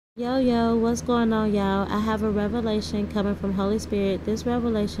Yo, what's going on, y'all? I have a revelation coming from Holy Spirit. This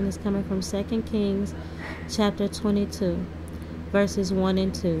revelation is coming from 2 Kings chapter 22, verses 1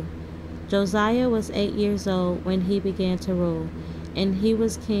 and 2. Josiah was 8 years old when he began to rule, and he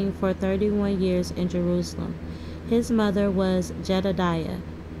was king for 31 years in Jerusalem. His mother was Jedediah,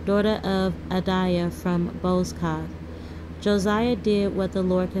 daughter of Adiah from Bozkath. Josiah did what the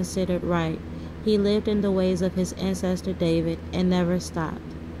Lord considered right. He lived in the ways of his ancestor David and never stopped.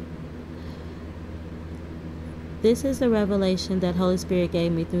 This is the revelation that Holy Spirit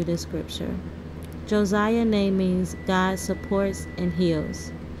gave me through this scripture. Josiah's name means God supports and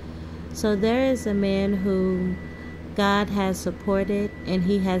heals. So there is a man whom God has supported and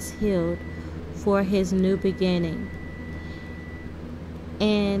he has healed for his new beginning.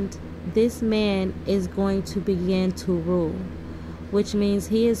 And this man is going to begin to rule, which means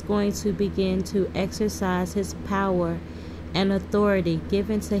he is going to begin to exercise his power and authority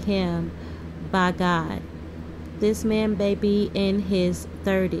given to him by God. This man may be in his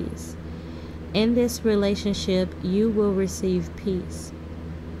 30s. In this relationship, you will receive peace.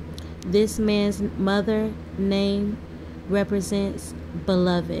 This man's mother name represents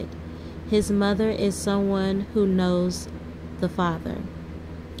beloved. His mother is someone who knows the Father.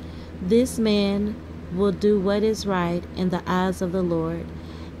 This man will do what is right in the eyes of the Lord,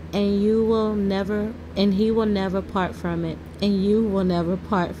 and he will never part from it, and you will never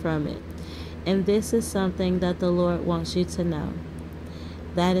part from it. And this is something that the Lord wants you to know.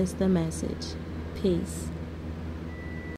 That is the message. Peace.